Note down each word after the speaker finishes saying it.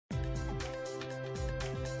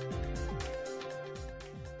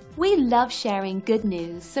We love sharing good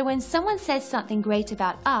news, so when someone says something great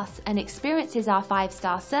about us and experiences our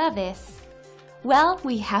 5-star service, well,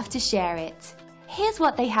 we have to share it. Here's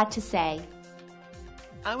what they had to say.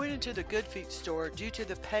 I went into the Good Feet store due to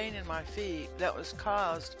the pain in my feet that was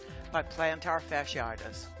caused by plantar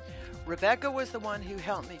fasciitis. Rebecca was the one who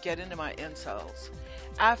helped me get into my insoles.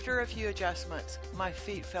 After a few adjustments, my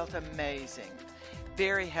feet felt amazing.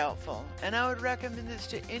 Very helpful, and I would recommend this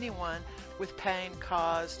to anyone with pain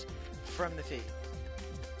caused from the feet.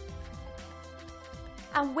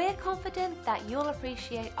 And we're confident that you'll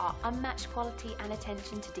appreciate our unmatched quality and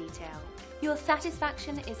attention to detail. Your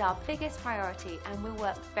satisfaction is our biggest priority and we'll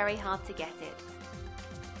work very hard to get it.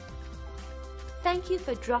 Thank you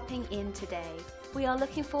for dropping in today. We are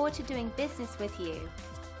looking forward to doing business with you.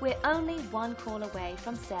 We're only one call away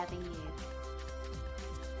from serving you.